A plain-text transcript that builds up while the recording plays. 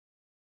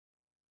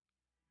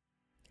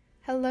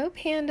Hello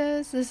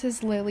pandas, this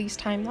is Lily's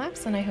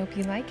time-lapse and I hope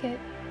you like it.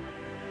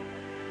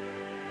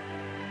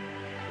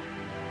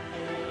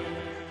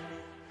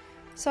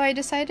 So I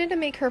decided to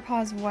make her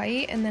paws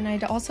white, and then I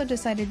also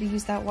decided to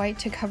use that white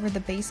to cover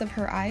the base of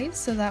her eyes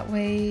so that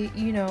way,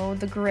 you know,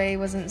 the gray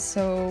wasn't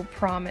so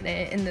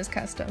prominent in this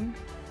custom.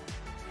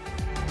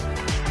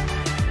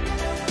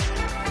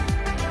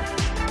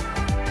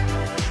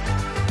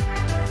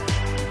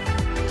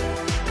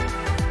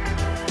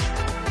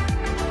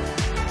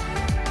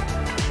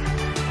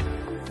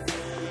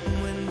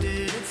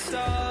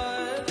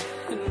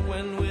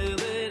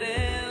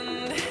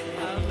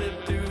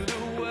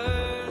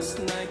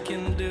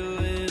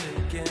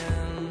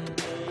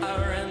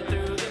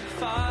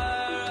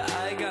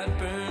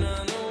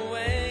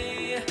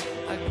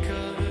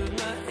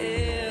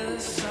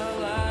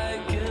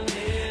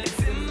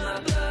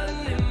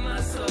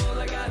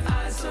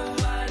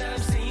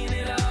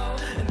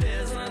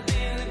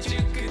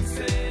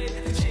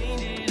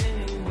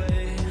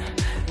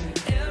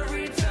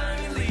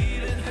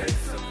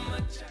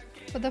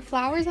 For the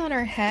flowers on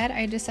her head,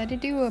 I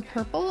decided to do a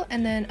purple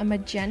and then a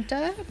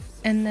magenta,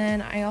 and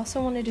then I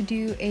also wanted to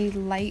do a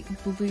light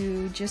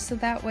blue just so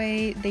that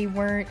way they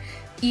weren't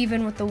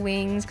even with the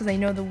wings, because I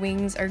know the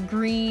wings are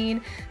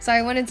green, so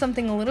I wanted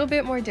something a little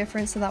bit more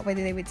different so that way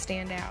they would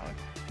stand out.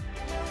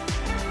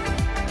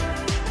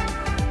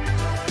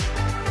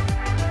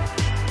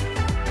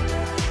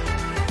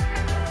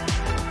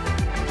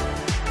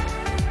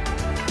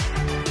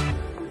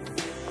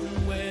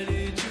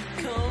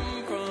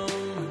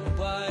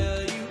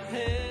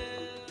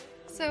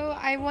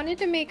 I wanted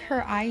to make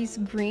her eyes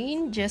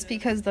green just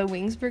because the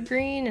wings were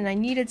green, and I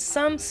needed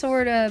some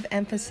sort of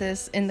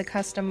emphasis in the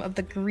custom of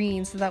the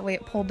green so that way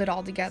it pulled it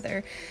all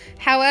together.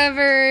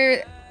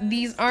 However,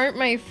 these aren't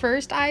my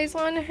first eyes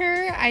on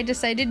her. I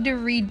decided to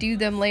redo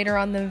them later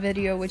on the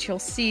video, which you'll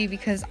see,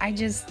 because I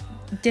just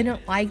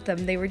didn't like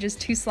them. They were just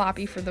too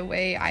sloppy for the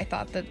way I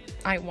thought that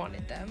I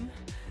wanted them.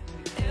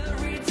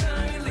 Every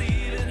time you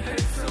leave, it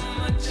hurts so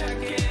much,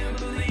 I can't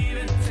believe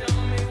it.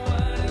 Tell me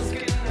what else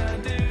can I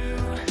do?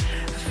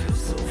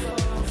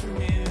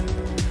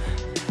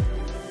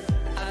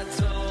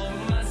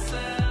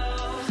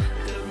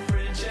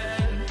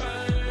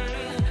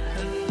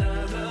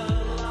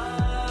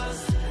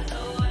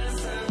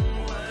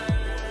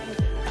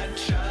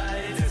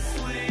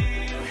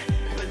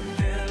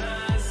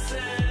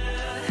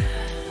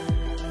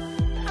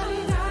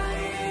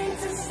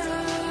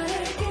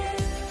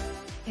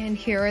 And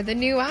here are the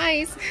new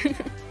eyes.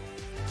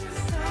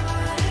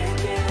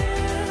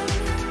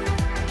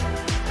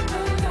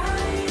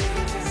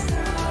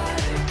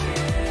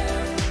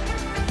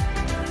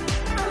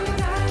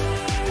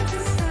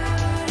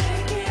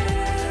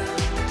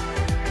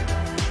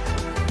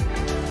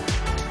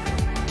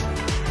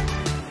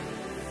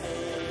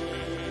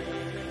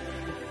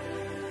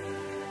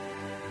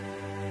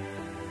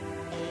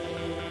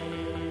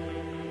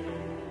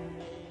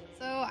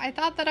 I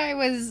thought that I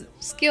was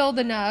skilled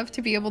enough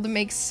to be able to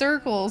make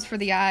circles for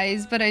the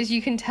eyes, but as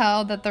you can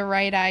tell that the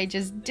right eye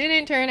just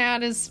didn't turn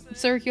out as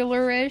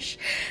circular-ish.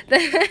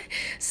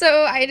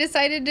 So I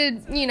decided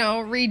to, you know,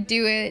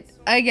 redo it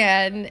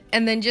again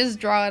and then just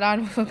draw it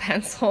on with a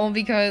pencil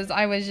because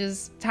I was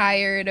just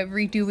tired of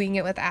redoing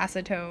it with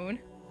acetone.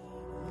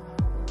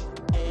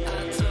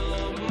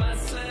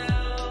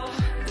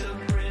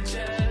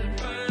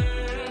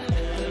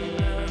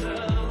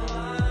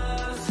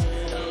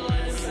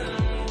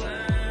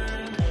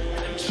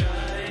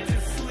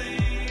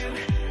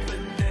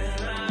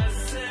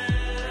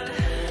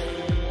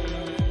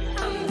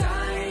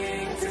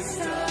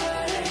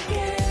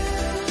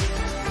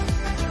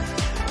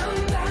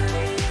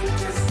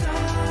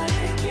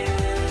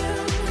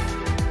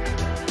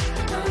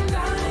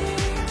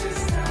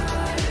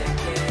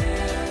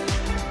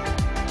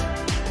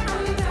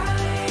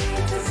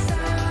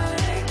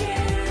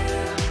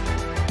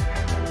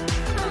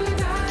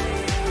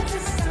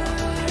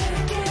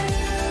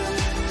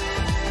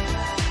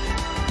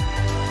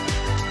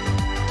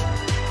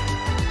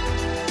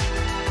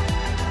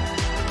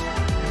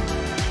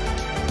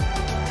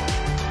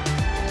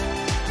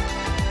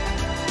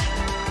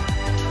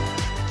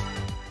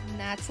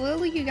 That's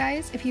Lily, you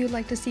guys. If you would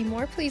like to see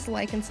more, please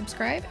like and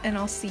subscribe, and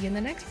I'll see you in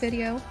the next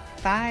video.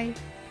 Bye!